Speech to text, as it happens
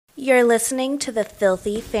You're listening to the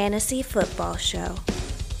Filthy Fantasy Football Show. All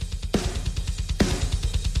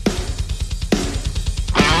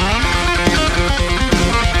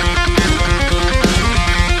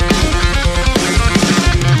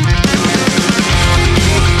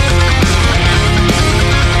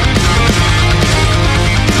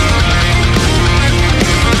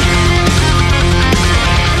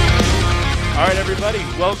right, everybody,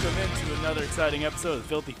 welcome into another exciting episode of the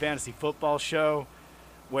Filthy Fantasy Football Show,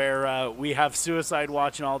 where we have suicide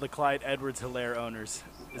watch and all the Clyde Edwards-Helaire owners.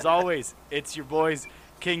 As always, it's your boys,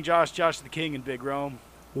 King Josh, Josh the King, and Big Rome.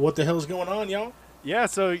 What the hell's going on, y'all? Yeah,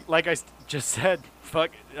 so like I just said,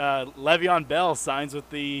 Le'Veon Bell signs with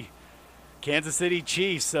the Kansas City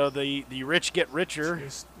Chiefs, so the rich get richer.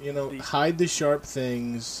 Just, hide the sharp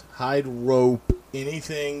things, hide rope,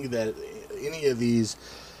 anything that any of these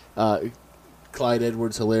Clyde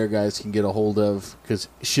Edwards-Helaire guys can get a hold of, because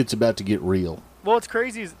shit's about to get real. Well, what's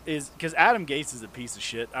crazy is because Adam Gase is a piece of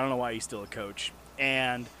shit. I don't know why he's still a coach.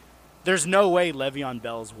 And there's no way Le'Veon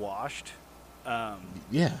Bell's washed.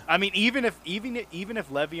 Yeah. I mean, even if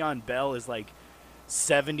Le'Veon Bell is like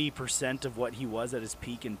 70% of what he was at his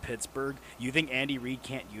peak in Pittsburgh, you think Andy Reid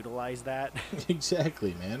can't utilize that?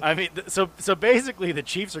 Exactly, man. I mean, so basically the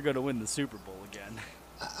Chiefs are going to win the Super Bowl again.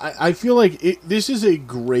 I feel like this is a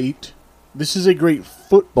great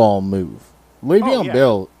football move. Le'Veon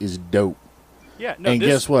Bell is dope. Yeah, no, and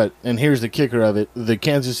guess what? And here's the kicker of it. The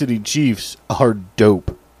Kansas City Chiefs are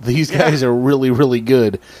dope. These guys are really, really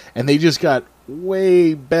good. And they just got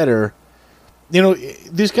way better. You know,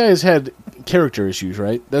 this guy has had character issues,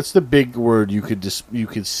 right? That's the big word you could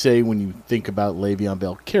say when you think about Le'Veon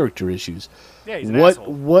Bell. Character issues. Yeah, he's an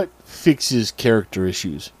asshole. What fixes character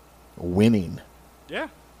issues? Winning. Yeah.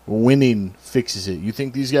 Winning fixes it. You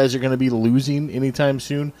think these guys are going to be losing anytime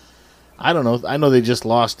soon? I don't know. I know they just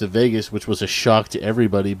lost to Vegas, which was a shock to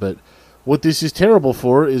everybody, but what this is terrible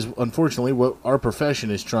for is, unfortunately, what our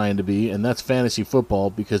profession is trying to be, and that's fantasy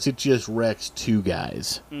football, because it just wrecks two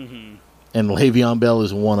guys. Mm-hmm. And Le'Veon Bell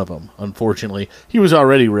is one of them, unfortunately. He was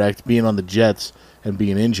already wrecked, being on the Jets and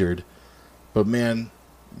being injured. But, man,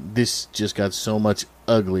 this just got so much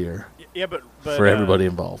uglier but for everybody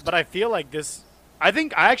involved. But I feel like this... I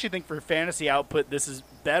actually think for fantasy output, this is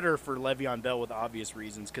better for Le'Veon Bell with obvious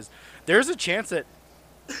reasons, because there's a chance that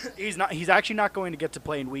he's actually not going to get to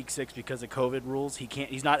play in Week 6 because of COVID rules.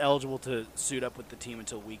 He's not eligible to suit up with the team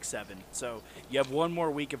until Week 7. So you have one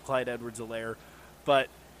more week of Clyde Edwards-Helaire, but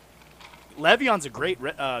Le'Veon's a great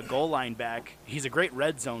goal line back. He's a great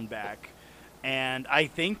red zone back, and I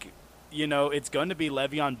think it's going to be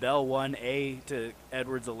Le'Veon Bell 1A to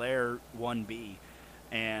Edwards-Helaire 1B,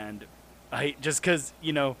 and just because,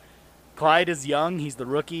 Clyde is young. He's the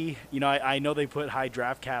rookie. I know they put high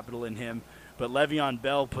draft capital in him, but Le'Veon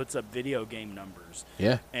Bell puts up video game numbers.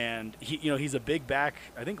 Yeah. And, he's a big back.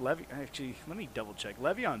 I think actually, let me double check.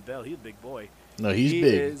 Le'Veon Bell, he's a big boy. No, he's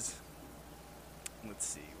big. Let's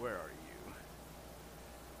see, where are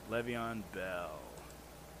you? Le'Veon Bell.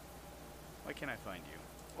 Why can't I find you?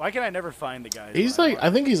 Why can I never find the guy? I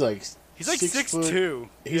think he's like... He's like 6'2".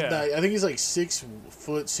 I think he's like 6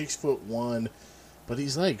 foot, 6'1", but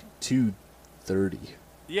he's like 230.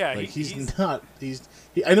 Yeah, like he's not.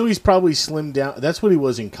 I know he's probably slimmed down. That's what he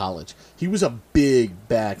was in college. He was a big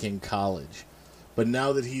back in college, but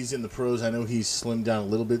now that he's in the pros, I know he's slimmed down a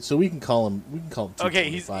little bit. So we can call him.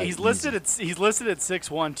 Okay, he's listed at 6'1",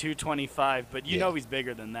 225, but you know he's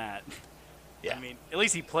bigger than that. Yeah. I mean, at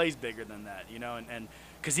least he plays bigger than that, and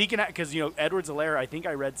because Edwards-Helaire, I think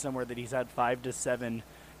I read somewhere that he's had 5 to 7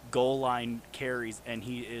 goal line carries, and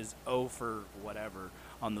he is 0 for whatever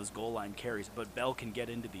on those goal line carries. But Bell can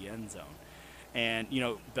get into the end zone, and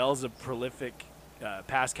Bell's a prolific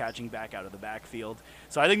pass catching back out of the backfield.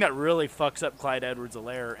 So I think that really fucks up Clyde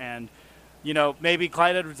Edwards-Helaire, and maybe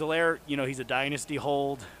Clyde Edwards-Helaire, he's a dynasty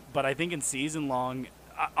hold, but I think in season long,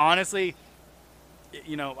 honestly,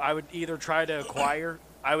 I would either try to acquire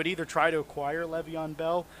Le'Veon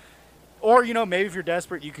Bell, or, maybe if you're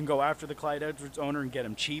desperate, you can go after the Clyde Edwards owner and get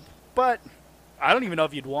him cheap. But I don't even know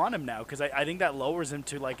if you'd want him now, because I think that lowers him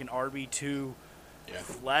to like an RB2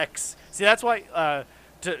 flex. See, that's why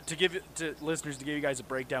to listeners, to give you guys a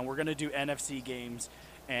breakdown, we're going to do NFC games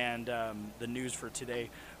and the news for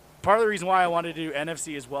today. Part of the reason why I wanted to do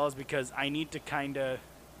NFC as well is because I need to kind of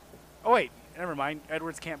 – oh, wait. Never mind.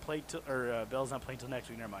 Edwards can't play Bell's not playing till next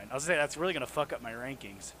week. Never mind. I was going to say that's really going to fuck up my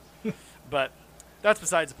rankings. But that's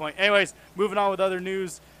besides the point. Anyways, moving on with other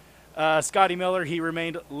news. Scotty Miller, he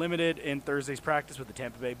remained limited in Thursday's practice with the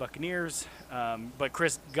Tampa Bay Buccaneers. But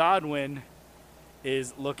Chris Godwin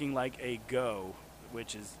is looking like a go,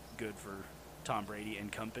 which is good for Tom Brady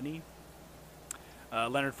and company.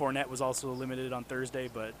 Leonard Fournette was also limited on Thursday,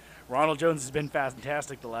 but Ronald Jones has been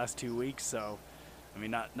fantastic the last 2 weeks, so I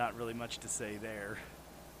mean, not really much to say there.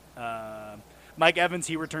 Mike Evans,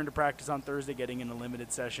 he returned to practice on Thursday, getting in a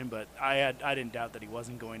limited session, but I didn't doubt that he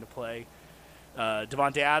wasn't going to play.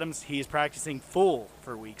 Devontae Adams, he is practicing full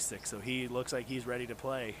for Week 6, so he looks like he's ready to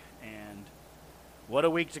play. And what a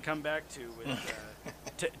week to come back to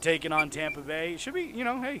with taking on Tampa Bay. Should be,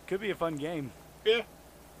 hey, could be a fun game. Yeah.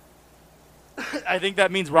 I think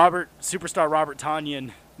that means superstar Robert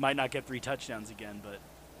Tonyan might not get 3 touchdowns again, but,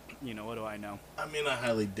 what do I know? I mean, I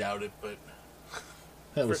highly doubt it, but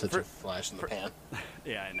that was such a flash in the pan.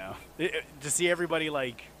 Yeah, I know. To see everybody,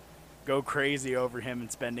 go crazy over him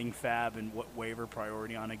and spending fab and what waiver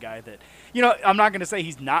priority on a guy that, I'm not going to say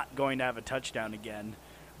he's not going to have a touchdown again,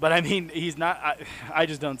 but, I mean, he's not. I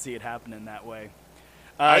just don't see it happening that way.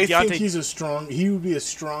 I think he would be a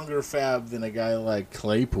stronger fab than a guy like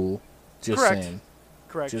Claypool. Just Correct. saying.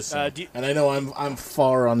 Correct. Just saying. And I know I'm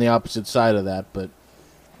far on the opposite side of that, but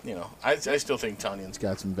I still think Tanyan's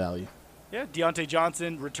got some value. Yeah, Deontay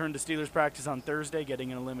Johnson returned to Steelers practice on Thursday,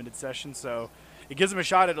 getting in a limited session, so it gives him a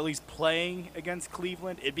shot at least playing against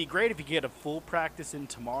Cleveland. It'd be great if he could get a full practice in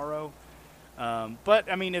tomorrow, but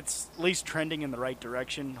I mean it's at least trending in the right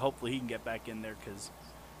direction. Hopefully he can get back in there because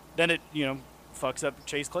then it fucks up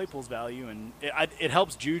Chase Claypool's value and it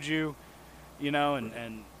helps Juju,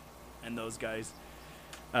 and those guys.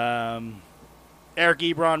 Eric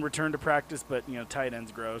Ebron returned to practice, but, tight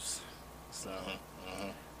end's gross. So,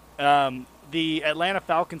 the Atlanta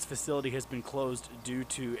Falcons facility has been closed due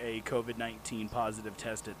to a COVID-19 positive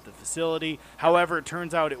test at the facility. However, it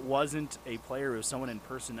turns out it wasn't a player; it was someone in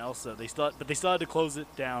personnel. So they still had to close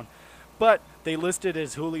it down. But they listed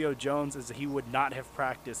as Julio Jones as he would not have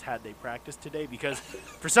practiced had they practiced today because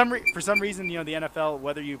for some reason, the NFL,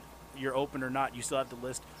 whether you're open or not, you still have to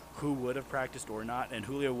list who would have practiced or not, and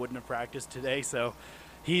Julio wouldn't have practiced today, so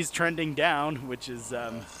he's trending down, which is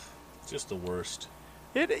just the worst.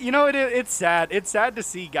 It's sad. It's sad to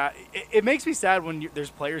see guys. It makes me sad when there's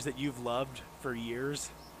players that you've loved for years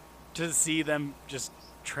to see them just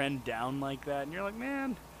trend down like that, and you're like,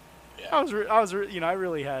 man, yeah. I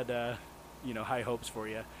really had high hopes for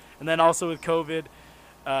you. And then also with COVID,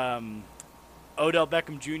 Odell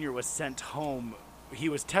Beckham Jr. was sent home. He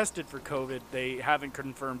was tested for COVID. They haven't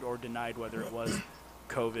confirmed or denied whether it was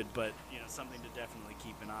COVID, but something to definitely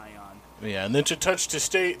keep an eye on. Yeah, and then to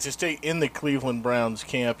stay in the Cleveland Browns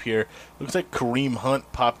camp here, looks like Kareem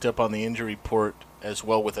Hunt popped up on the injury report as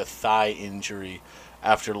well with a thigh injury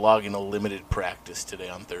after logging a limited practice today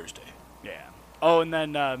on Thursday. Yeah. Oh, and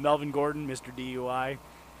then Melvin Gordon, Mr. DUI,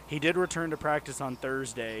 he did return to practice on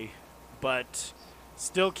Thursday, but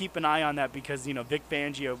still keep an eye on that because Vic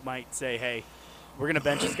Fangio might say, hey, we're going to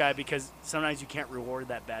bench this guy because sometimes you can't reward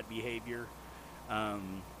that bad behavior.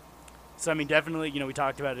 So, I mean, definitely, we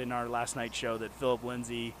talked about it in our last night show that Philip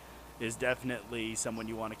Lindsay is definitely someone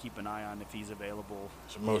you want to keep an eye on if he's available.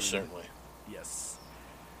 So most certainly. Yes.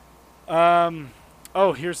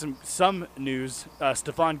 Here's some news.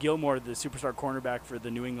 Stephon Gilmore, the superstar cornerback for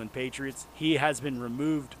the New England Patriots, he has been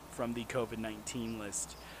removed from the COVID-19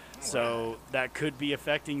 list. So that could be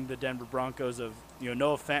affecting the Denver Broncos of,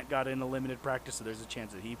 Noah Fant got in a limited practice, so there's a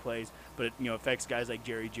chance that he plays. But it, affects guys like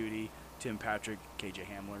Jerry Jeudy, Tim Patrick, KJ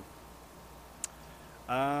Hamler.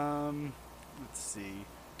 Let's see.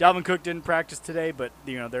 Dalvin Cook didn't practice today, but,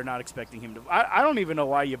 they're not expecting him to. I don't even know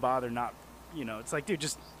why you bother not, it's like, dude,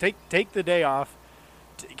 just take the day off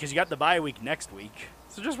because you got the bye week next week.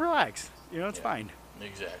 So just relax. It's fine.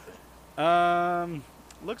 Exactly.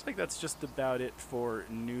 Looks like that's just about it for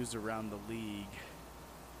news around the league.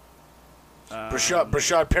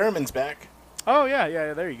 Brashad Perriman's back. Oh,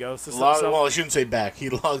 yeah, there you go. Well, I shouldn't say back.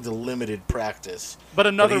 He logged a limited practice. But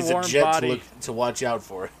another he's warm a jet body. To watch out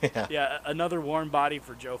for. Yeah, another warm body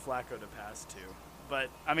for Joe Flacco to pass to. But,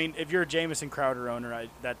 I mean, if you're a Jamison Crowder owner,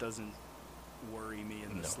 that doesn't worry me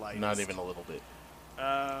in the slightest. Not even a little bit.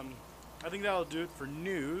 I think that'll do it for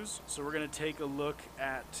news. So we're going to take a look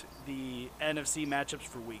at the NFC matchups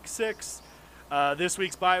for Week 6. This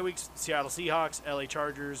week's bye weeks, Seattle Seahawks, LA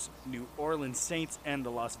Chargers, New Orleans Saints, and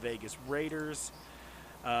the Las Vegas Raiders.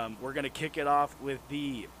 We're going to kick it off with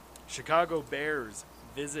the Chicago Bears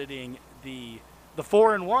visiting the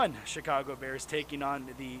 4-1 Chicago Bears taking on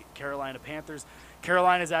the Carolina Panthers.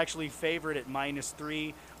 Carolina's actually favored at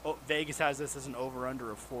 -3. Vegas has this as an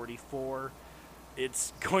over-under of 44.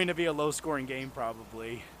 It's going to be a low-scoring game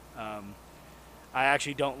probably. I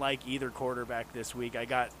actually don't like either quarterback this week. I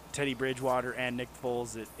got Teddy Bridgewater and Nick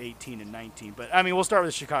Foles at 18 and 19. But, I mean, we'll start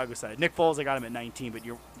with the Chicago side. Nick Foles, I got him at 19, but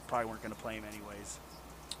you probably weren't going to play him anyways.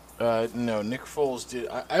 No, Nick Foles did.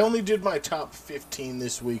 I only did my top 15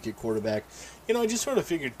 this week at quarterback. I just sort of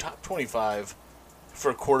figured top 25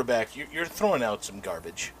 for a quarterback. You're throwing out some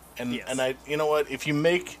garbage, and Yes. and you know what? If you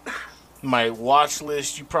make my watch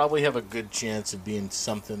list, you probably have a good chance of being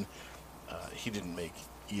something. He didn't make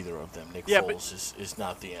either of them. Nick Foles is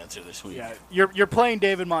not the answer this week. Yeah, you're playing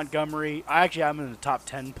David Montgomery. I actually have him in the top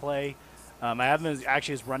 10 play. I have him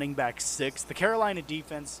as running back 6. The Carolina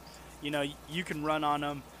defense, you can run on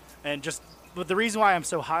them. But the reason why I'm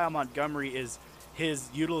so high on Montgomery is his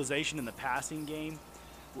utilization in the passing game.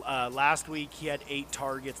 Last week he had 8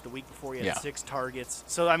 targets. The week before he had 6 targets.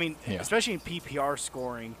 So especially in PPR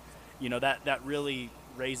scoring, that really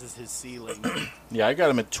raises his ceiling. Yeah, I got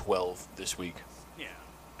him at 12 this week. Yeah,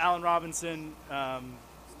 Allen Robinson,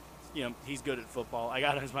 he's good at football. I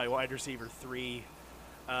got him as my wide receiver 3.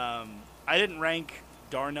 I didn't rank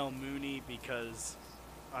Darnell Mooney because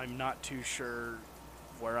I'm not too sure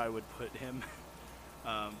where I would put him.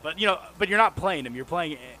 But you're not playing him. You're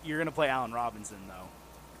going to play Allen Robinson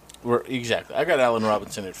though. Exactly. I got Allen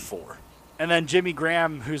Robinson at 4. And then Jimmy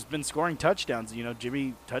Graham, who's been scoring touchdowns.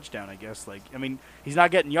 Jimmy touchdown, I guess. He's not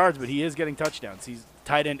getting yards, but he is getting touchdowns. He's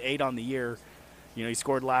tight end 8 on the year. He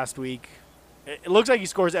scored last week. It looks like he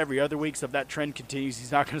scores every other week, so if that trend continues,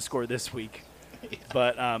 he's not going to score this week. Yeah.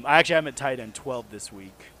 But I actually have him at tight end 12 this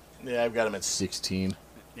week. Yeah, I've got him at 16.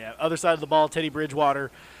 Yeah, other side of the ball, Teddy Bridgewater.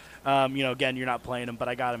 Again, you're not playing him, but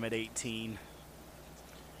I got him at 18.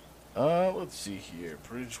 Let's see here.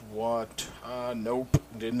 Bridgewater, nope,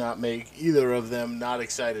 did not make either of them. Not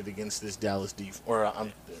excited against this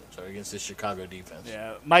against this Chicago defense.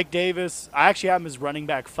 Yeah, Mike Davis, I actually have him as running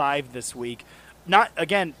back 5 this week.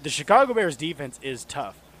 The Chicago Bears defense is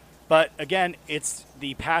tough, but again, it's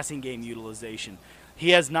the passing game utilization.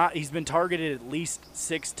 He's been targeted at least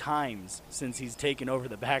 6 times since he's taken over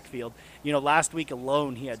the backfield. Last week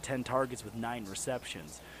alone, he had 10 targets with 9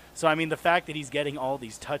 receptions. So, the fact that he's getting all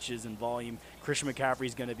these touches and volume, Christian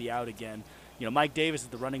McCaffrey's going to be out again. Mike Davis is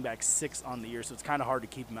the running back 6 on the year, so it's kind of hard to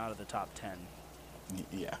keep him out of the top 10.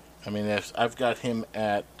 Yeah. I've got him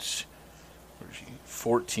at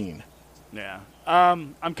 14. Yeah.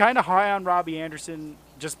 I'm kind of high on Robbie Anderson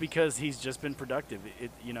just because he's just been productive.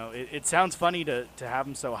 It sounds funny to have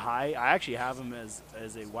him so high. I actually have him as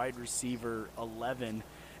a wide receiver 11,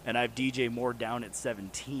 and I have DJ Moore down at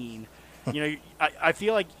 17. I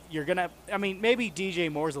feel like you're gonna. Maybe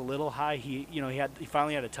DJ Moore's a little high. He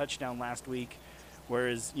finally had a touchdown last week,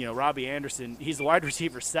 whereas Robbie Anderson, he's the wide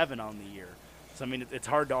receiver 7 on the year. So it's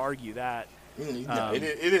hard to argue that. No, it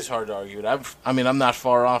is hard to argue it. I'm not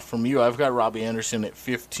far off from you. I've got Robbie Anderson at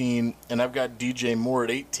 15, and I've got DJ Moore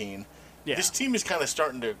at 18. Yeah. This team is kind of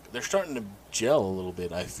starting to gel a little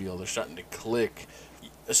bit. I feel they're starting to click,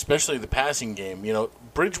 especially the passing game.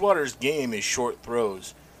 Bridgewater's game is short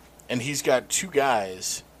throws. And he's got 2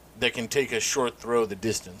 guys that can take a short throw the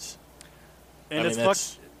distance. And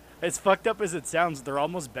it's fucked up as it sounds. They're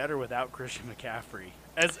almost better without Christian McCaffrey.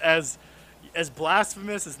 As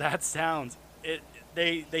blasphemous as that sounds,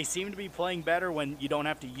 they seem to be playing better when you don't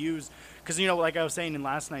have to use. Because like I was saying in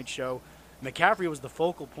last night's show, McCaffrey was the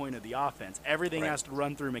focal point of the offense. Everything has to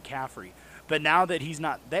run through McCaffrey. But now that he's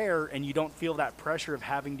not there, and you don't feel that pressure of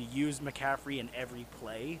having to use McCaffrey in every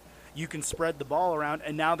play, you can spread the ball around,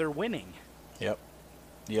 and now they're winning. Yep.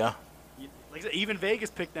 Yeah. Like I said, even Vegas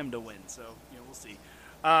picked them to win, so we'll see.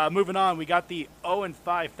 Moving on, we got the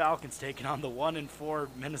 0-5 Falcons taking on the 1-4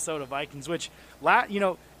 Minnesota Vikings. Which,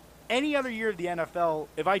 any other year of the NFL,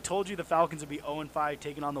 if I told you the Falcons would be 0-5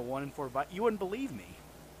 taking on the 1-4 Vikings, you wouldn't believe me.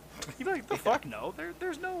 You'd be like, the fuck no,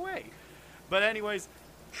 there's no way. But anyways,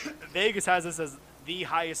 Vegas has this as the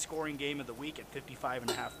highest scoring game of the week at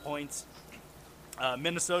 55.5 points.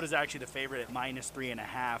 Minnesota's actually the favorite at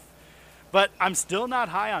 -3.5. But I'm still not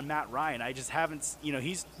high on Matt Ryan. I just haven't,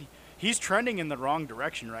 he's trending in the wrong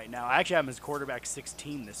direction right now. I actually have him as quarterback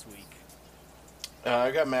 16 this week.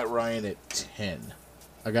 I got Matt Ryan at 10.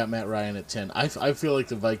 I feel like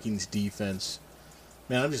the Vikings defense,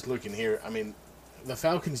 man, I'm just looking here. The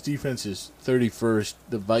Falcons defense is 31st.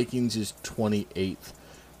 The Vikings is 28th.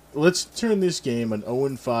 Let's turn this game, an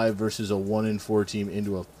 0-5 versus a 1-4 team,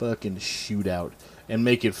 into a fucking shootout and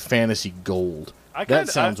make it fantasy gold. That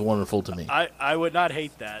sounds wonderful to me. I would not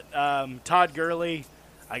hate that. Todd Gurley,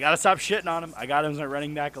 I got to stop shitting on him. I got him as my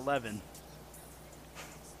running back 11.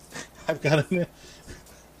 I've got him.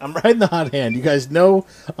 I'm riding the hot hand. You guys know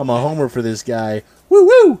I'm a homer for this guy.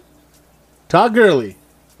 Woo-woo! Todd Gurley,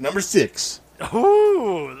 number 6.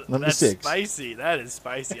 Ooh, number 6. Spicy. That is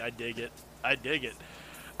spicy. I dig it.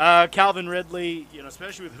 Calvin Ridley,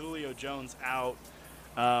 especially with Julio Jones out,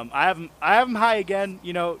 I have him high again.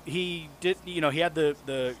 You know, he did. You know, he had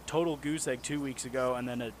the total goose egg 2 weeks ago, and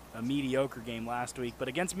then a mediocre game last week. But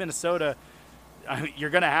against Minnesota, you're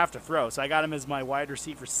gonna have to throw. So I got him as my wide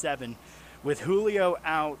receiver 7. With Julio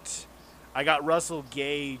out, I got Russell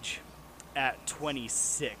Gage at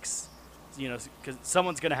 26. You know, because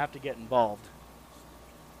someone's gonna have to get involved.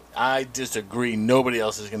 I disagree. Nobody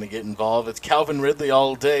else is going to get involved. It's Calvin Ridley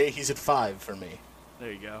all day. He's at 5 for me.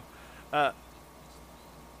 There you go.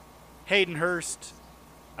 Hayden Hurst,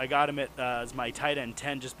 I got him as my tight end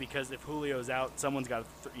 10 just because if Julio's out, someone's got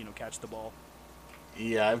to catch the ball.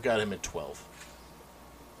 Yeah, I've got him at 12.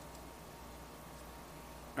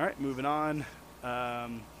 All right, moving on.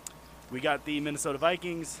 We got the Minnesota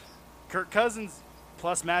Vikings. Kirk Cousins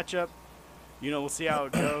plus matchup. You know, we'll see how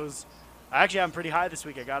it goes. I actually have him pretty high this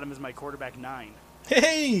week. I got him as my quarterback 9.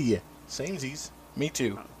 Hey! Samesies. Me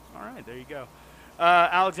too. All right, there you go.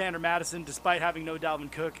 Alexander Madison, despite having no Dalvin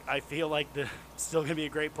Cook, I feel like still going to be a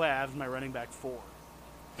great play. I have him as my running back 4.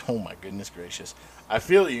 Oh, my goodness gracious. I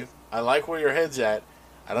feel you. I like where your head's at.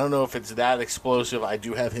 I don't know if it's that explosive. I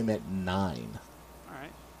do have him at 9. All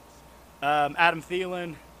right. Adam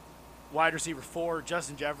Thielen, wide receiver 4.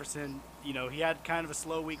 Justin Jefferson, you know, he had kind of a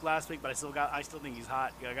slow week last week, but I still think he's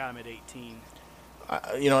hot. I got him at 18.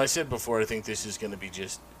 I said before, I think this is going to be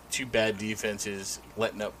just 2 bad defenses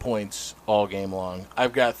letting up points all game long.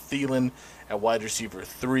 I've got Thielen at wide receiver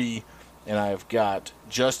 3, and I've got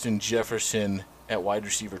Justin Jefferson at wide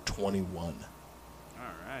receiver 21. All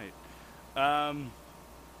right.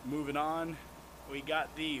 Moving on, we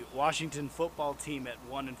got the Washington football team at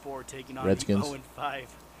 1-4 taking on Redskins. the 0-5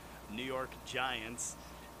 New York Giants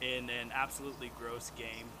in an absolutely gross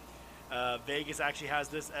game. Vegas actually has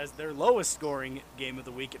this as their lowest scoring game of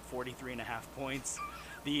the week at 43.5 points.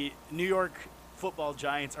 The New York football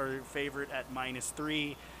Giants are favorite at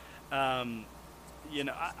 -3. You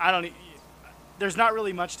know, I don't. There's not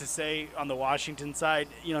really much to say on the Washington side.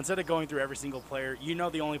 You know, instead of going through every single player, you know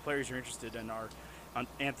the only players you're interested in are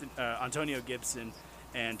Antonio Gibson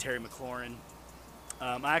and Terry McLaurin.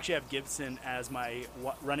 I actually have Gibson as my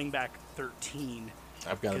running back 13.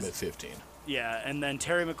 I've got him at 15. Yeah, and then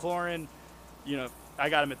Terry McLaurin, you know, I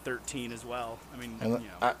got him at 13 as well. I mean, And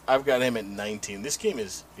I've got him at 19. This game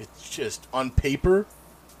it's just, on paper,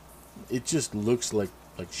 it just looks like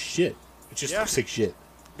shit. It just looks like shit.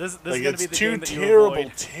 This Like, is going to it's be the two game that you terrible,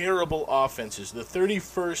 avoid. terrible offenses. The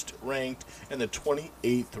 31st ranked and the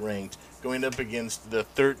 28th ranked going up against the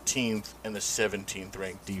 13th and the 17th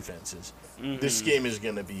ranked defenses. Mm-hmm. This game is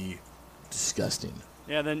going to be disgusting.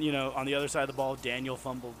 Yeah, then, you know, on the other side of the ball, Daniel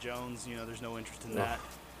fumbled Jones. You know, there's no interest in that.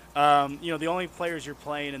 You know, the only players you're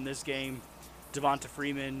playing in this game, Devonta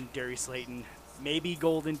Freeman, Darius Slayton, maybe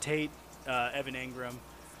Golden Tate, Evan Ingram.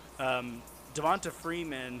 Devonta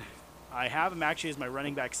Freeman, I have him actually as my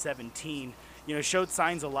running back 17. You know, showed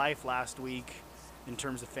signs of life last week in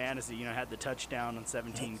terms of fantasy. You know, had the touchdown on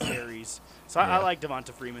 17 carries. So I like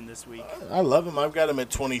Devonta Freeman this week. I love him. I've got him at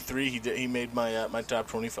 23. He made my my top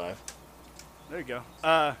 25. There you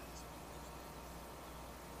go.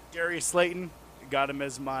 Darius Slayton, got him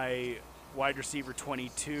as my wide receiver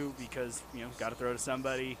 22 because, you know, got to throw to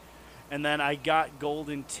somebody. And then I got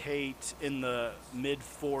Golden Tate in the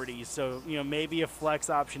mid-40s. So, you know, maybe a flex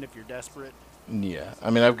option if you're desperate. Yeah.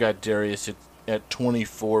 I mean, I've got Darius at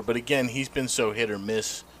 24. But, again, he's been so hit or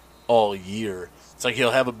miss all year. It's like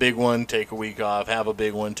he'll have a big one, take a week off, have a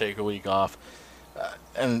big one, take a week off.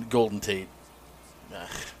 And Golden Tate,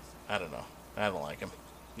 I don't know. I don't like him.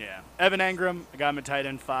 Yeah. Evan Engram, I got him at tight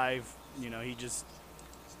end 5. You know,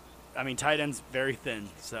 tight end's very thin,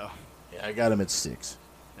 so. Yeah, I got him at 6.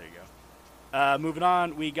 There you go. Moving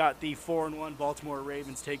on, we got the 4-1 Baltimore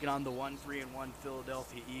Ravens taking on the 1-3-1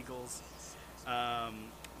 Philadelphia Eagles.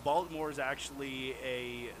 Baltimore is actually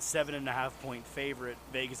a 7.5 point favorite.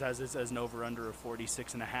 Vegas has this as an over/under of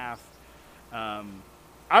 46.5.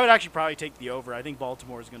 I would actually probably take the over. I think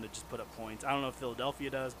Baltimore is going to just put up points. I don't know if Philadelphia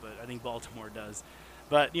does, but I think Baltimore does.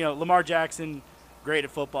 But, you know, Lamar Jackson, great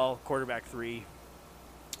at football, quarterback 3.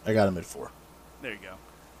 I got him at 4. There you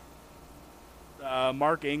go.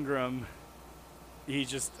 Mark Ingram, he's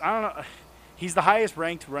just, I don't know. He's the highest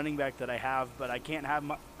ranked running back that I have, but I can't have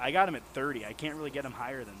him. I got him at 30. I can't really get him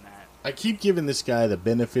higher than that. I keep giving this guy the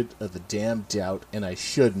benefit of the damn doubt, and I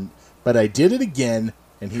shouldn't, but I did it again,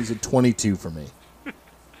 and he's at 22 for me.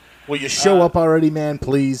 Will you show up already, man?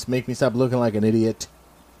 Please make me stop looking like an idiot.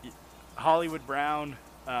 Hollywood Brown,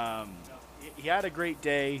 he had a great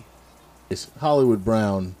day. Hollywood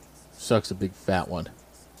Brown sucks a big fat one.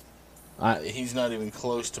 He's not even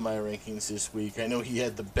close to my rankings this week. I know he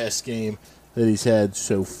had the best game that he's had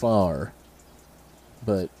so far,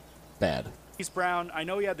 but bad. Chase Brown, I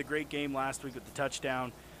know he had the great game last week with the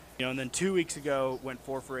touchdown, and then 2 weeks ago went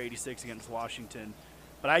 4 for 86 against Washington.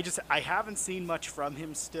 But I haven't seen much from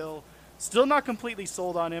him still. Still not completely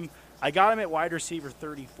sold on him. I got him at wide receiver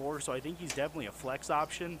 34, so I think he's definitely a flex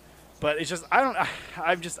option. But it's just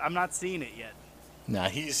I'm not seeing it yet. Nah,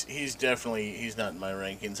 he's not in my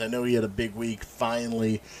rankings. I know he had a big week.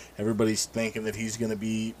 Finally, everybody's thinking that he's going to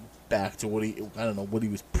be back to what he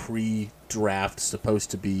was pre-draft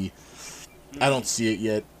supposed to be. I don't see it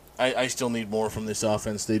yet. I still need more from this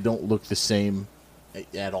offense. They don't look the same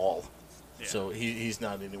at all. Yeah. So he's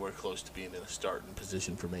not anywhere close to being in a starting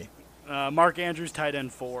position for me. Mark Andrews, tight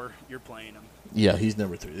end 4. You're playing him. Yeah, he's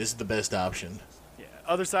number 3. This is the best option. Yeah.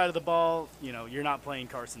 Other side of the ball, you're not playing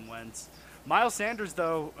Carson Wentz. Miles Sanders,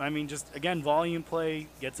 though, just, again, volume play,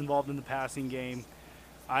 gets involved in the passing game.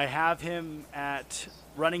 I have him at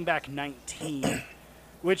running back 19,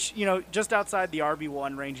 which, just outside the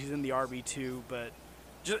RB1 range. He's in the RB2, but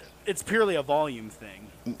it's purely a volume thing.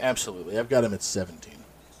 Absolutely. I've got him at 17.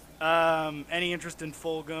 Any interest in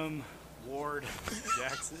Fulgham, Ward,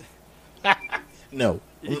 Jackson? No.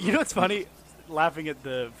 You know what's funny? Laughing at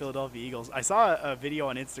the Philadelphia Eagles. I saw a video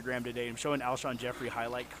on Instagram today. I'm showing Alshon Jeffrey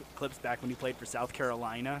highlight clips back when he played for South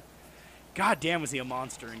Carolina. God damn, was he a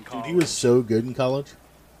monster in college. Dude, he was so good in college.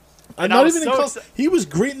 And not even in college. He was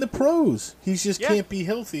great in the pros. He just can't be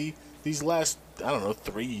healthy these last,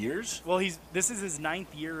 3 years. Well, this is his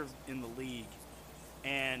 9th year in the league.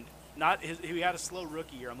 And he had a slow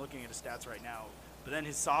rookie year. I'm looking at his stats right now. But then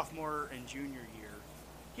his sophomore and junior year,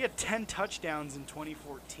 he had 10 touchdowns in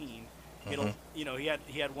 2014. He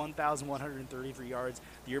had 1,133 yards.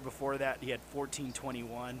 The year before that, he had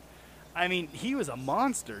 1,421. He was a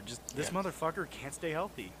monster. Just this motherfucker can't stay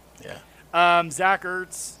healthy. Yeah. Zach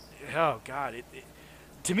Ertz. Oh God.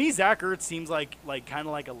 To me, Zach Ertz seems like kind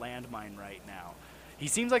of like a landmine right now. He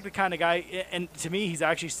seems like the kind of guy, and to me, he's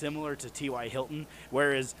actually similar to T.Y. Hilton.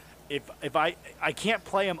 Whereas if I can't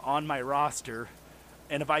play him on my roster,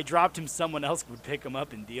 and if I dropped him, someone else would pick him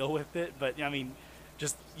up and deal with it. But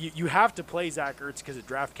just you have to play Zach Ertz because of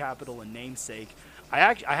draft capital and namesake.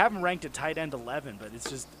 I have him ranked at tight end 11, but it's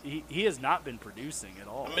just he has not been producing at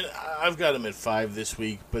all. I've got him at 5 this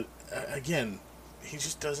week, but again, he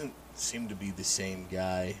just doesn't seem to be the same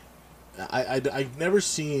guy. I've never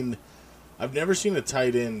seen a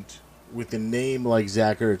tight end with a name like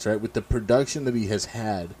Zach Ertz, right? With the production that he has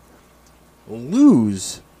had,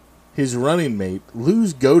 lose his running mate,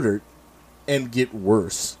 lose Goddard, and get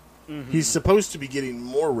worse. Mm-hmm. He's supposed to be getting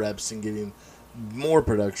more reps and getting more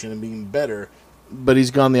production and being better, but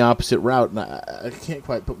he's gone the opposite route, and I can't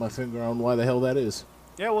quite put my finger on why the hell that is.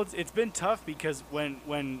 Yeah, well, it's been tough because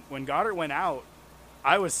when Goddard went out,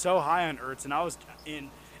 I was so high on Ertz, and I was in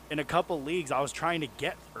a couple leagues I was trying to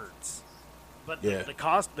get Ertz, but the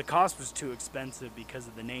cost was too expensive because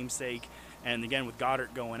of the namesake, and again with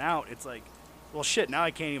Goddard going out, it's like, well, shit, now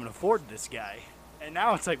I can't even afford this guy. And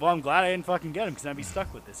now it's like, well, I'm glad I didn't fucking get him because I'd be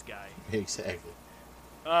stuck with this guy. Exactly.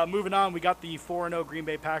 Moving on, we got the 4-0 Green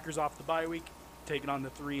Bay Packers off the bye week, taking on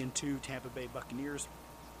the 3-2 Tampa Bay Buccaneers.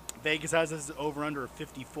 Vegas has this over-under of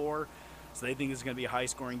 54, so they think this is going to be a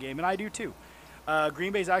high-scoring game, and I do too.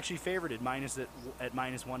 Green Bay's actually favored at minus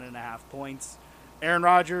 1.5 points. Aaron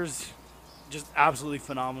Rodgers, just absolutely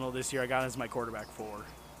phenomenal this year. I got him as my quarterback 4.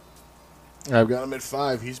 I've got him at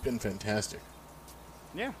 5. He's been fantastic.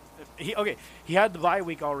 Yeah. He had the bye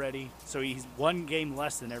week already, so he's one game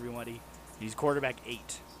less than everybody. He's quarterback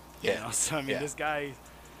 8. Yeah. So, this guy,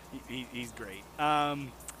 he's great.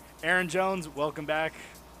 Aaron Jones, welcome back.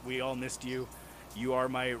 We all missed you. You are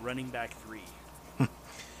my running back 3.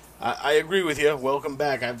 I agree with you. Welcome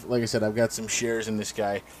back. Like I said, I've got some shares in this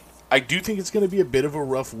guy. I do think it's going to be a bit of a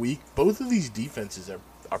rough week. Both of these defenses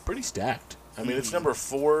are pretty stacked. It's number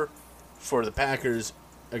 4 for the Packers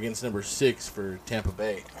against number 6 for Tampa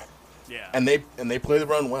Bay. Yeah. And they play the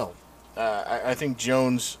run well. I think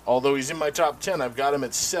Jones, although he's in my top 10, I've got him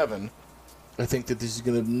at 7. I think that this is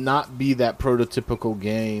going to not be that prototypical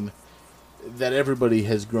game that everybody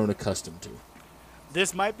has grown accustomed to.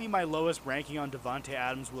 This might be my lowest ranking on Devontae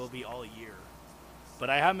Adams will be all year. But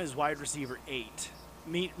I have him as wide receiver 8.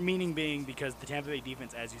 Meaning being because the Tampa Bay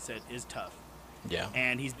defense, as you said, is tough. Yeah.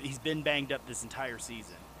 And he's been banged up this entire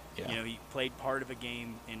season. Yeah. He played part of a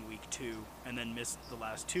game in week 2 and then missed the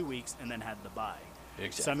last 2 weeks and then had the bye.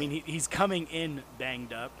 Exactly. So, he's coming in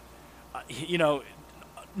banged up.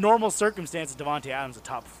 Normal circumstances, Devontae Adams a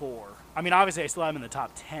top 4. Obviously I still have him in the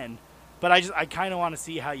top 10, but I kind of want to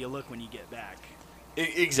see how you look when you get back.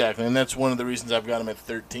 Exactly, and that's one of the reasons I've got him at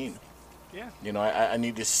 13. Yeah. I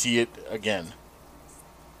need to see it again.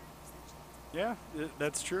 Yeah,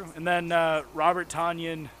 that's true. And then Robert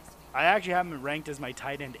Tonyan, I actually have him ranked as my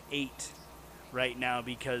tight end 8 right now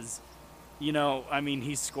because,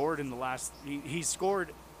 he's scored in the last he's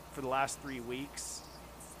scored for the last 3 weeks.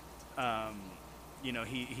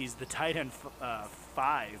 He's the tight end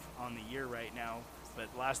 5 on the year right now,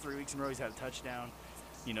 but the last 3 weeks in a row he's had a touchdown.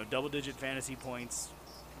 Double-digit fantasy points,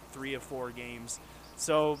 3 of 4 games.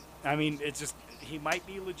 So, it's just he might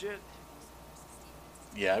be legit.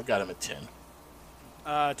 Yeah, I've got him at 10.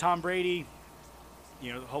 Tom Brady,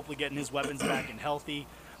 hopefully getting his weapons back and healthy.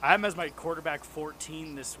 I have him as my quarterback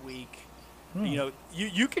 14 this week.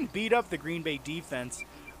 You can beat up the Green Bay defense,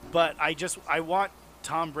 but I want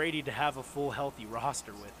Tom Brady to have a full healthy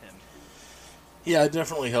roster with him. Yeah, it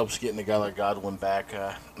definitely helps getting a guy like Godwin back.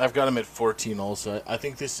 I've got him at 14 also. I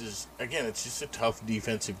think this is, again, it's just a tough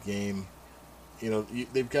defensive game.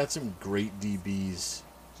 They've got some great DBs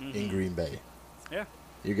in Green Bay. Yeah.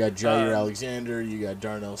 You got Jair Alexander, you got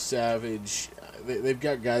Darnell Savage. They've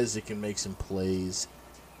got guys that can make some plays.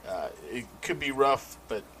 It could be rough,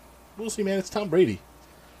 but we'll see, man. It's Tom Brady.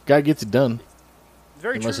 Guy gets it done.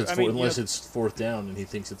 Very unless true. Unless it's fourth down and he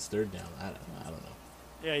thinks it's third down. I don't know.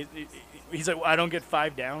 Yeah, he's like, I don't get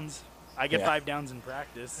 5 downs. I get 5 downs in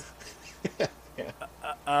practice.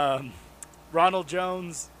 Ronald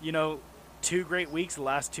Jones, 2 great weeks the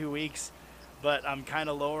last 2 weeks, but I'm kind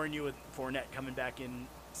of lowering you with Fournette coming back in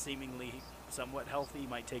seemingly somewhat healthy. He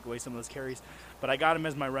might take away some of those carries, but I got him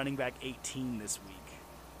as my running back 18 this week.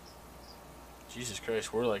 Jesus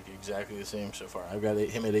Christ, we're like exactly the same so far. I've got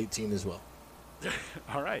him at 18 as well.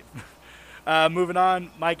 All right. Moving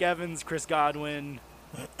on, Mike Evans, Chris Godwin.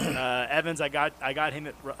 Evans, I got him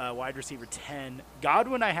at wide receiver 10.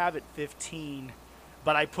 Godwin I have at 15,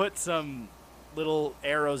 but I put some little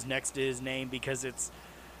arrows next to his name because it's,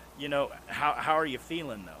 how are you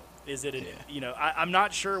feeling though? Is it, I'm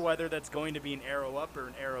not sure whether that's going to be an arrow up or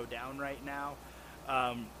an arrow down right now.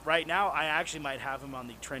 Right now, I actually might have him on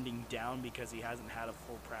the trending down because he hasn't had a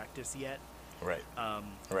full practice yet. Right.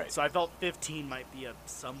 Right. So I felt 15 might be a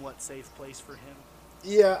somewhat safe place for him.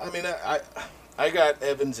 Yeah, I got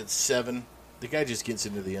Evans at 7. The guy just gets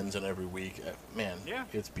into the end zone every week. Man,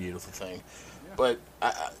 It's a beautiful thing. Yeah. But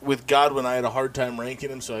with Godwin, I had a hard time ranking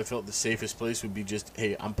him, so I felt the safest place would be just,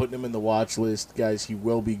 hey, I'm putting him in the watch list. Guys, he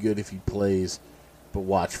will be good if he plays, but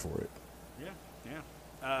watch for it.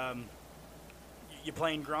 Yeah. You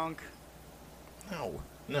playing Gronk?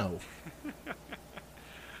 No.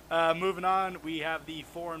 Moving on, we have the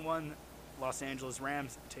 4-1 Los Angeles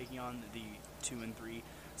Rams taking on the 2-3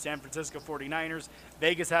 San Francisco 49ers.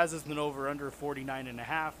 Vegas has us an over-under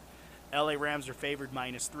 49.5. LA Rams are favored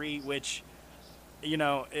 -3, which,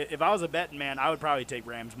 if I was a betting man, I would probably take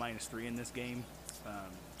Rams -3 in this game,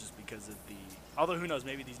 just because of the. Although who knows,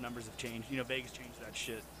 maybe these numbers have changed. Vegas changed that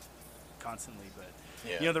shit constantly, but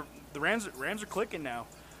the Rams are clicking now.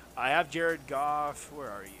 I have Jared Goff. Where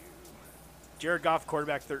are you? Jared Goff,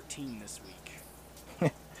 quarterback 13 this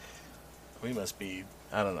week. We must be.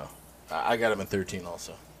 I don't know. I got him at 13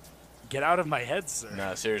 also. Get out of my head, sir.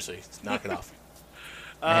 No, seriously, knock it off.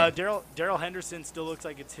 Darrell Henderson still looks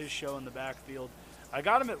like it's his show in the backfield. I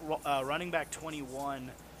got him at running back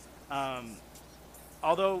 21.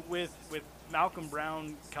 Although with Malcolm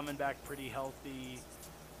Brown coming back pretty healthy,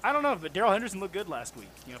 I don't know, but Darrell Henderson looked good last week.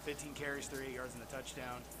 15 carries, 38 yards and a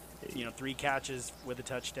touchdown. 3 catches with a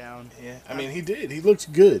touchdown. Yeah, he did. He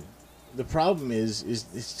looked good. The problem is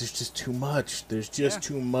it's just too much. There's just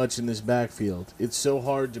too much in this backfield. It's so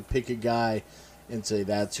hard to pick a guy and say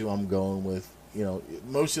that's who I'm going with.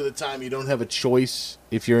 Most of the time you don't have a choice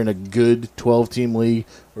if you're in a good 12-team league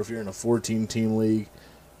or if you're in a 14-team league.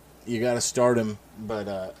 You got to start him. But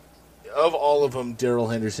of all of them, Darrell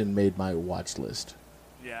Henderson made my watch list.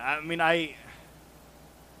 Yeah,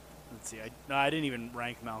 let's see. I didn't even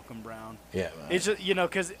rank Malcolm Brown. Yeah. It's just,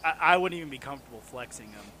 because I wouldn't even be comfortable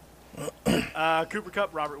flexing him. Cooper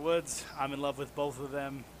Kupp, Robert Woods. I'm in love with both of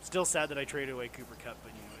them. Still sad that I traded away Cooper Kupp,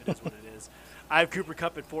 but it is what it is. I have Cooper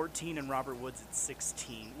Kupp at 14 and Robert Woods at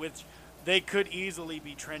 16, which they could easily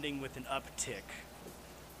be trending with an uptick.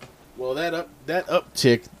 Well, that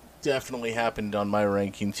uptick definitely happened on my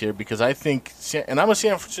rankings here because I think, and I'm a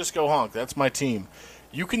San Francisco honk. That's my team.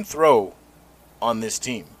 You can throw on this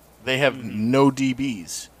team. They have no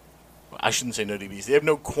DBs. I shouldn't say no DBs. They have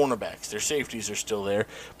no cornerbacks. Their safeties are still there,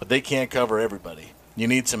 but they can't cover everybody. You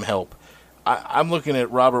need some help. I'm looking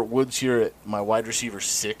at Robert Woods here at my wide receiver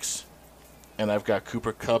 6, and I've got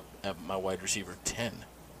Cooper Kupp at my wide receiver 10.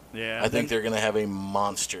 Yeah, I think they're going to have a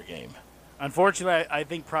monster game. Unfortunately, I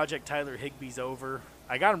think Project Tyler Higbee's over.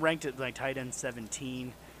 I got him ranked at like tight end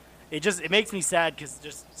 17. It makes me sad because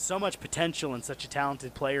just so much potential and such a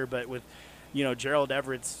talented player, but with Gerald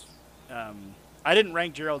Everett's I didn't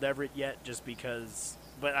rank Gerald Everett yet just because,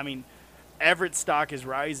 but I mean, Everett's stock is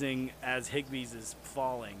rising as Higbee's is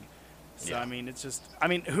falling. So, Yeah. I mean, it's just, I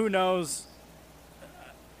mean, who knows?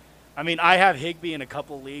 I mean, I have Higbee in a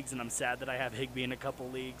couple leagues, and I'm sad that I have Higbee in a couple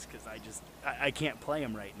leagues because I can't play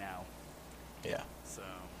him right now. Yeah. So.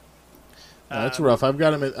 No, that's rough. I've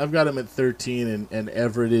got him at 13, and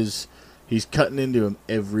Everett he's cutting into him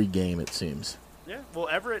every game, it seems. Yeah, well,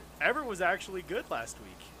 Everett was actually good last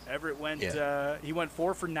week. Everett went he went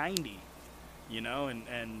 4 for 90,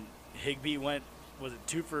 and Higbee went, was it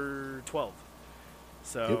 2 for 12?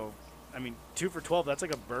 So, Yep. I mean, 2 for 12, that's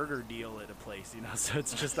like a burger deal at a place, So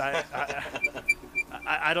it's just I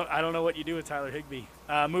don't know what you do with Tyler Higbee.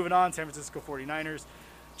 Moving on, San Francisco 49ers.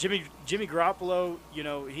 Jimmy Garoppolo,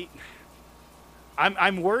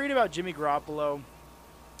 I'm worried about Jimmy Garoppolo.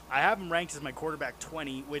 I have him ranked as my quarterback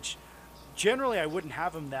 20, which generally I wouldn't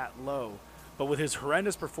have him that low. But with his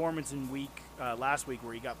horrendous performance in last week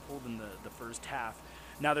where he got pulled in the first half,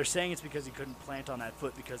 now they're saying it's because he couldn't plant on that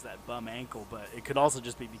foot because of that bum ankle, but it could also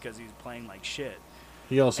just be because he was playing like shit.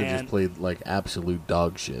 He also just played like absolute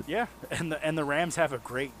dog shit. Yeah, and the Rams have a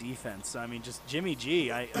great defense. So, I mean, just Jimmy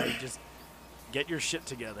G, I just get your shit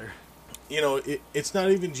together. It's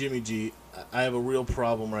not even Jimmy G. I have a real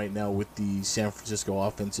problem right now with the San Francisco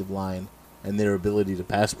offensive line and their ability to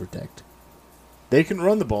pass protect. They can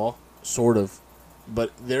run the ball, sort of,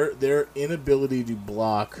 but their inability to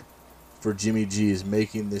block for Jimmy G is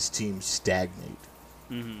making this team stagnate.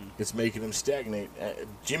 Mm-hmm. It's making them stagnate.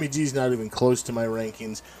 Jimmy G's not even close to my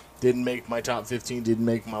rankings. Didn't make my top 15. Didn't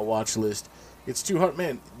make my watch list. It's too hard.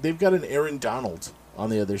 Man, they've got an Aaron Donald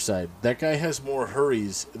on the other side. That guy has more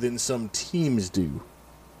hurries than some teams do.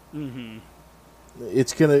 Mm-hmm.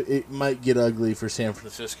 It might get ugly for San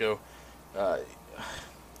Francisco,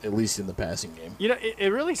 at least in the passing game.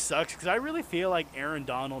 It really sucks because I really feel like Aaron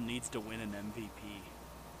Donald needs to win an MVP.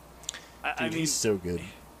 I mean, he's so good.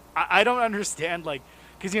 I don't understand,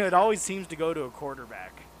 because it always seems to go to a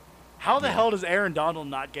quarterback. How the hell does Aaron Donald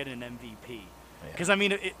not get an MVP? Because I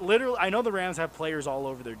mean, it literally, I know the Rams have players all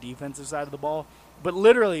over their defensive side of the ball, but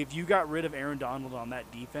literally, if you got rid of Aaron Donald on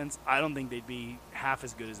that defense, I don't think they'd be half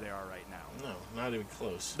as good as they are right now. No, not even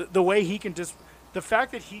close. The way he can the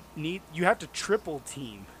fact that you have to triple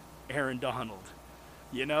team Aaron Donald,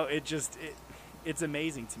 it's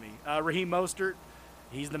amazing to me. Raheem Mostert,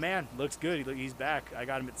 he's the man. Looks good. He's back. I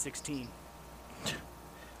got him at 16.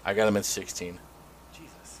 I got him at 16.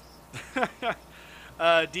 Jesus.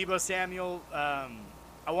 Deebo Samuel, I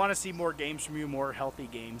want to see more games from you, more healthy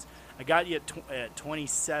games. I got you at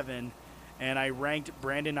 27, and I ranked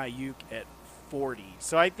Brandon Ayuk at 40.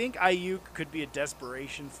 So I think Ayuk could be a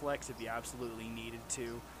desperation flex if you absolutely needed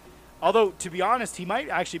to. Although, to be honest, he might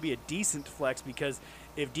actually be a decent flex because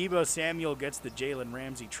if Deebo Samuel gets the Jalen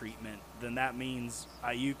Ramsey treatment, then that means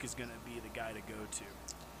Ayuk is going to be the guy to go to.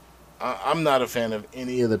 I'm not a fan of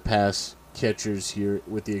any of the pass catchers here,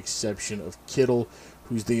 with the exception of Kittle,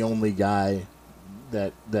 who's the only guy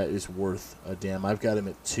that is worth a damn. I've got him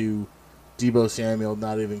at 2. Deebo Samuel,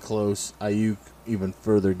 not even close. Ayuk, even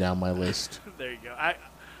further down my list. There you go.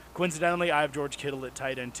 Coincidentally, I have George Kittle at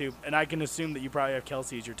tight end 2, and I can assume that you probably have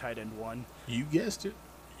Kelsey as your tight end 1. You guessed it.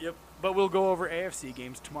 Yep. But we'll go over AFC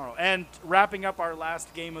games tomorrow. And wrapping up our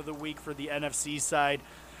last game of the week for the NFC side,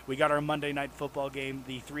 we got our Monday Night Football game,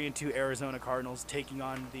 the 3-2 Arizona Cardinals taking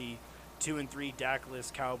on the 2-3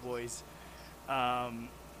 Dak-less Cowboys,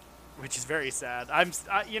 which is very sad.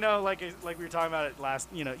 like we were talking about it last.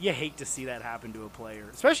 You hate to see that happen to a player,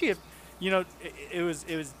 especially if it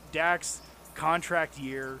was Dak's contract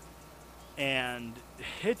year, and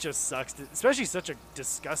it just sucks. Especially such a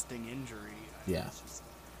disgusting injury. Yeah.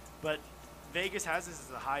 But Vegas has this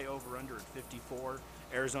as a high over/under at 54.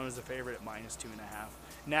 Arizona's a favorite at -2.5.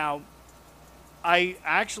 Now, I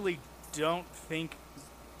actually don't think.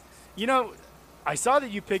 I saw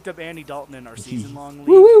that you picked up Andy Dalton in our season-long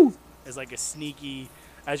league as like a sneaky,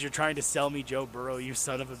 as you're trying to sell me Joe Burrow, you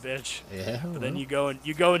son of a bitch. Yeah. But then you go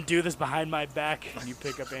and do this behind my back, and you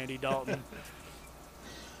pick up Andy Dalton.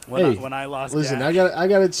 When I lost. Listen, Dak. I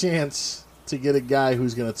got a chance to get a guy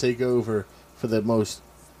who's going to take over for the most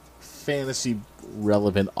fantasy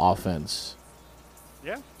relevant offense.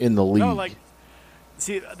 Yeah. In the league. No,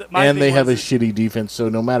 and they have a shitty defense, so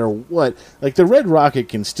no matter what, the Red Rocket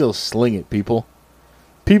can still sling it, people.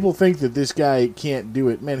 People think that this guy can't do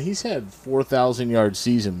it. Man, he's had 4,000-yard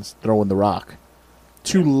seasons throwing the rock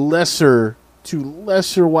to lesser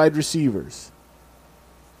wide receivers.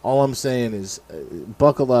 All I'm saying is,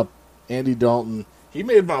 buckle up, Andy Dalton. He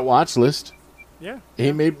made my watch list. Yeah.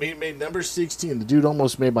 He made number 16. The dude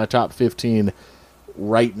almost made my top 15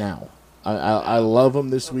 right now. I love him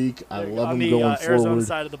this week. I love on him the going Arizona forward.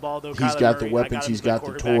 side of the ball, though, He's Kyler got the Murray, weapons. He's got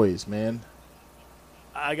the toys, man.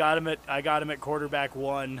 I got him at quarterback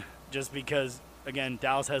 1 just because, again,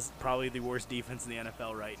 Dallas has probably the worst defense in the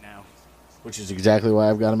NFL right now. Which is exactly why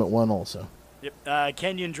I've got him at 1 also. Yep.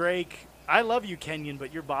 Kenyon Drake. I love you, Kenyon,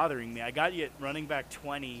 but you're bothering me. I got you at running back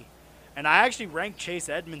 20, and I actually ranked Chase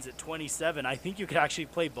Edmonds at 27. I think you could actually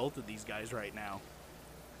play both of these guys right now.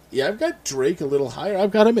 Yeah, I've got Drake a little higher.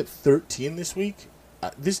 I've got him at 13 this week.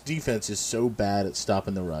 This defense is so bad at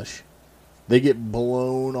stopping the rush. They get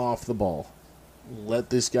blown off the ball.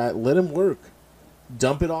 Let him work.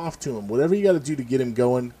 Dump it off to him. Whatever you got to do to get him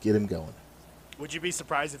going, get him going. Would you be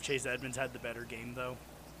surprised if Chase Edmonds had the better game, though?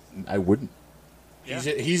 I wouldn't. Yeah.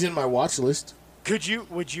 He's in my watch list. Would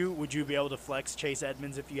you be able to flex Chase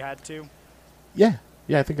Edmonds if you had to? Yeah,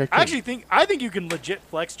 I think I could. I think you can legit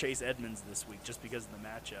flex Chase Edmonds this week just because of the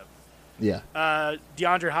matchup. Yeah.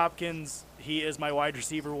 DeAndre Hopkins, he is my wide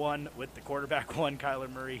receiver 1 with the quarterback 1,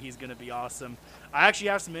 Kyler Murray. He's going to be awesome. I actually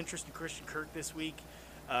have some interest in Christian Kirk this week.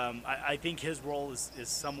 I think his role is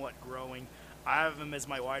somewhat growing. I have him as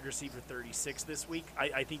my wide receiver 36 this week.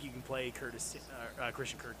 I think you can play Christian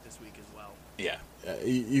Kirk this week as well. Yeah.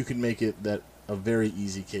 You can make it a very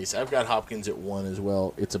easy case. I've got Hopkins at 1 as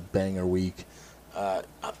well. It's a banger week. I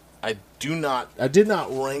did not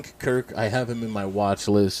rank Kirk. I have him in my watch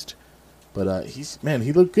list. But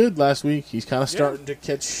he looked good last week. He's kind of starting to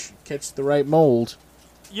catch the right mold.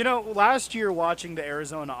 You know, last year watching the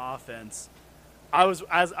Arizona offense, I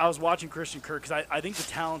was watching Christian Kirk because I think the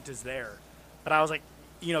talent is there. But I was like,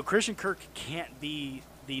 Christian Kirk can't be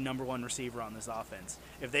the number 1 receiver on this offense.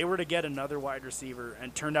 If they were to get another wide receiver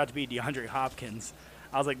and it turned out to be DeAndre Hopkins,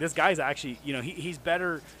 I was like, this guy's actually, he's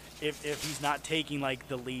better if he's not taking like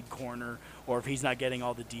the lead corner or if he's not getting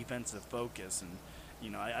all the defensive focus. And,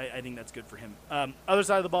 I think that's good for him. Other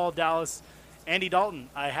side of the ball, Dallas, Andy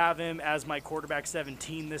Dalton. I have him as my quarterback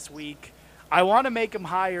 17 this week. I want to make him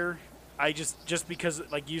higher. I just because,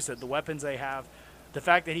 like you said, the weapons they have, the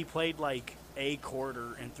fact that he played like a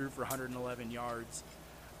quarter and threw for 111 yards.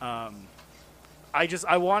 I just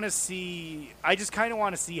kind of want to see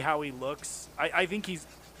how he looks. I think he's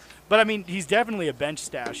definitely a bench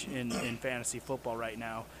stash in fantasy football right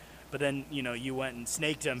now. But then, you went and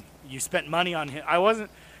snaked him. You spent money on him.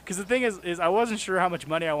 Because the thing is I wasn't sure how much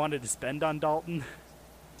money I wanted to spend on Dalton.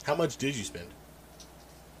 How much did you spend?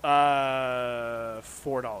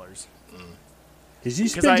 $4. Because you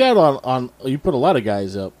spent out on you put a lot of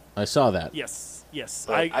guys up. I saw that. Yes.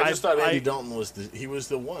 I just thought Andy Dalton was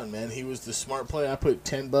the one, man. He was the smart play. I put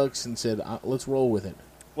 $10 and said, let's roll with it.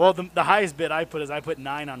 Well, the highest bid I put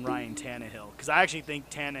 9 on Ryan Tannehill because I actually think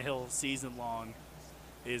Tannehill season long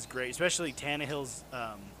is great, especially Tannehill's.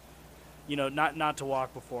 Not to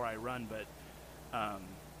walk before I run, but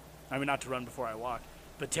not to run before I walk.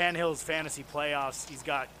 But Tannehill's fantasy playoffs, he's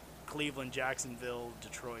got Cleveland, Jacksonville,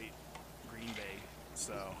 Detroit, Green Bay.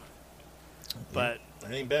 So, but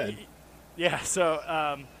that ain't bad. Yeah. So,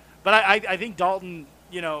 but I think Dalton.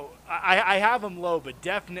 I have him low, but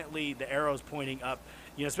definitely the arrow's pointing up.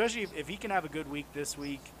 Especially if he can have a good week this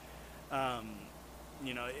week.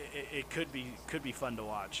 It could be fun to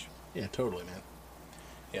watch. Yeah, totally, man.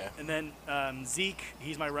 Yeah. And then Zeke,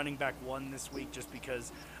 he's my running back 1 this week just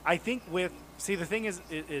because I think the thing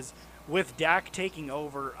is with Dak taking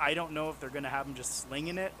over, I don't know if they're going to have him just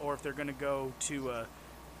slinging it or if they're going to go to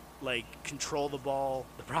control the ball.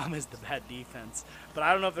 The problem is the bad defense. But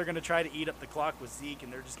I don't know if they're going to try to eat up the clock with Zeke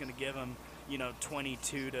and they're just going to give him,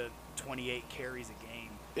 22 to 28 carries a game.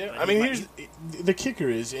 Yeah, here's the kicker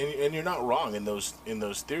is, and you're not wrong in those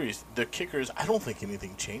theories. The kicker is, I don't think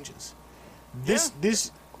anything changes.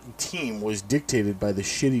 This team was dictated by the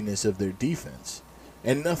shittiness of their defense,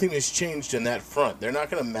 and nothing has changed in that front. They're not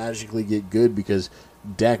going to magically get good because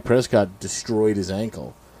Dak Prescott destroyed his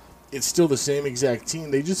ankle. It's still the same exact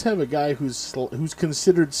team. They just have a guy who's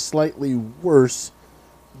considered slightly worse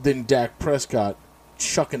than Dak Prescott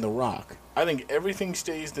chucking the rock. I think everything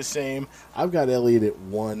stays the same. I've got Elliott at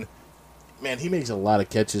 1. Man, he makes a lot of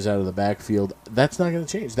catches out of the backfield. That's not going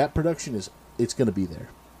to change. That production it's going to be there.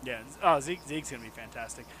 Yeah. Zeke's going to be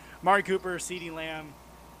fantastic. Amari Cooper, CeeDee Lamb,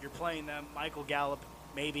 you're playing them. Michael Gallup,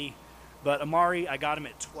 maybe. But Amari, I got him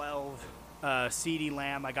at 12. CeeDee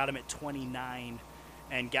Lamb, I got him at 29.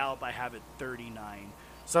 And Gallup, I have at 39.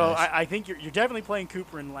 So nice. I think you're definitely playing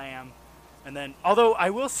Cooper and Lamb. And then, although I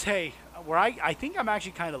will say, where I think I'm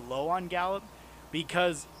actually kind of low on Gallup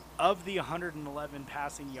because of the 111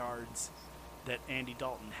 passing yards that Andy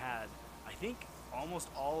Dalton had, I think almost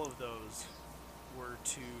all of those were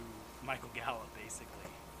to Michael Gallup, basically.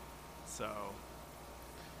 So,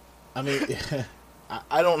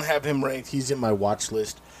 I don't have him ranked. He's in my watch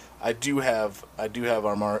list. I do have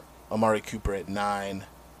Amari Cooper at 9,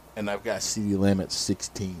 and I've got CeeDee Lamb at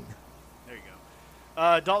 16. There you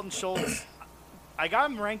go. Dalton Schultz, I got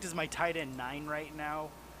him ranked as my tight end 9 right now,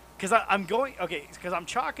 because I'm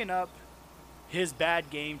chalking up his bad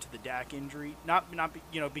game to the Dak injury,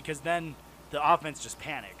 because then the offense just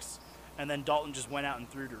panics, and then Dalton just went out and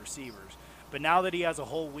threw to receivers. But now that he has a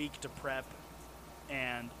whole week to prep,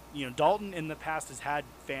 and Dalton in the past has had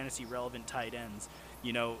fantasy relevant tight ends.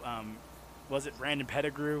 Was it Brandon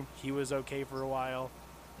Pettigrew? He was okay for a while,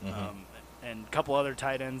 and a couple other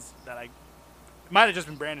tight ends that I might have just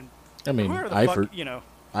been Brandon. I mean, Eifert.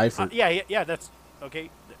 Eifert. Yeah, that's okay.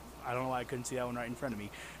 I don't know why I couldn't see that one right in front of me.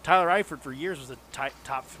 Tyler Eifert for years was a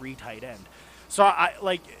top 3 tight end. So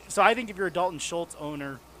I think if you're a Dalton Schultz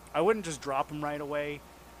owner, I wouldn't just drop him right away.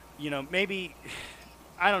 Maybe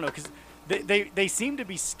I don't know, because they seem to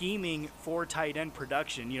be scheming for tight end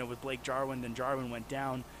production. With Blake Jarwin, then Jarwin went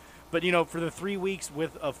down, but for the 3 weeks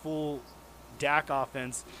with a full Dak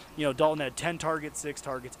offense, Dalton had 10 targets, 6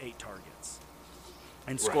 targets, 8 targets,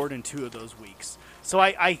 and scored in 2 of those weeks. So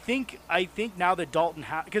I think now that Dalton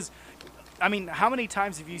because how many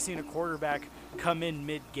times have you seen a quarterback come in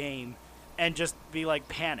mid-game and just be like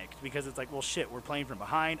panicked because it's like, well, shit, we're playing from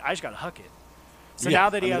behind. I just got to huck it. So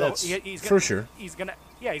now that he's gonna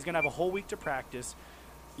have a whole week to practice,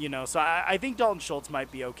 So I think Dalton Schultz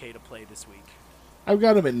might be okay to play this week. I've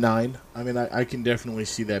got him at 9. I can definitely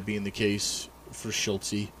see that being the case for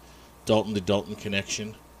Schultzy, Dalton to Dalton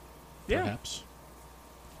connection, perhaps.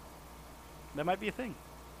 That might be a thing.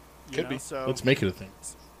 Could be. So let's make it a thing.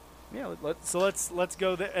 Yeah. Let's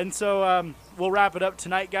go there. And so we'll wrap it up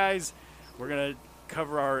tonight, guys. We're gonna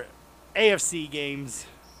cover our AFC games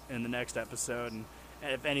in the next episode, and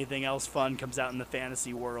if anything else fun comes out in the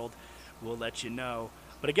fantasy world, we'll let you know.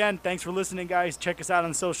 But again, thanks for listening, guys. Check us out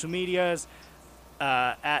on social medias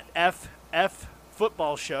at FF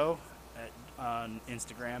Football Show on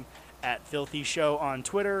Instagram, at Filthy Show on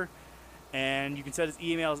Twitter, and you can send us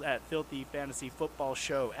emails at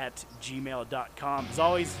filthyfantasyfootballshow@gmail.com. As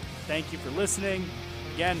always, thank you for listening.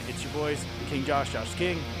 Again, it's your boys, King Josh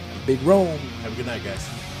King. Big Rome. Have a good night, guys.